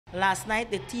Last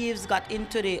night, the thieves got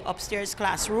into the upstairs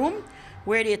classroom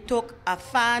where they took a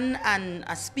fan and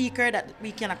a speaker that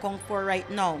we can account for right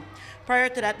now. Prior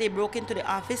to that, they broke into the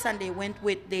office and they went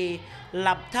with the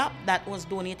laptop that was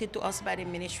donated to us by the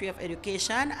Ministry of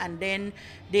Education, and then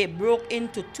they broke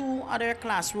into two other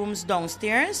classrooms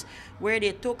downstairs where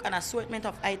they took an assortment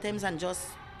of items and just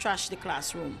trashed the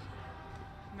classroom.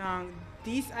 Now,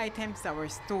 these items that were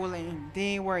stolen,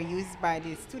 they were used by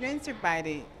the students or by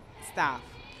the staff?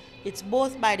 It's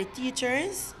both by the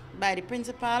teachers, by the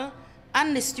principal,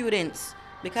 and the students,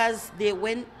 because they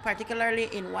went particularly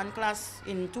in one class,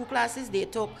 in two classes, they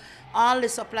took all the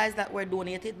supplies that were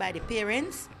donated by the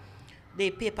parents,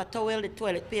 the paper towel, the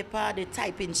toilet paper, the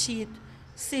typing sheet,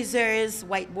 scissors,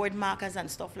 whiteboard markers, and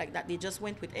stuff like that. They just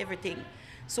went with everything.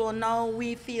 So now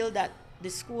we feel that the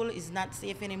school is not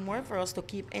safe anymore for us to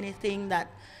keep anything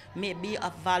that may be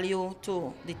of value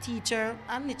to the teacher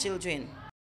and the children.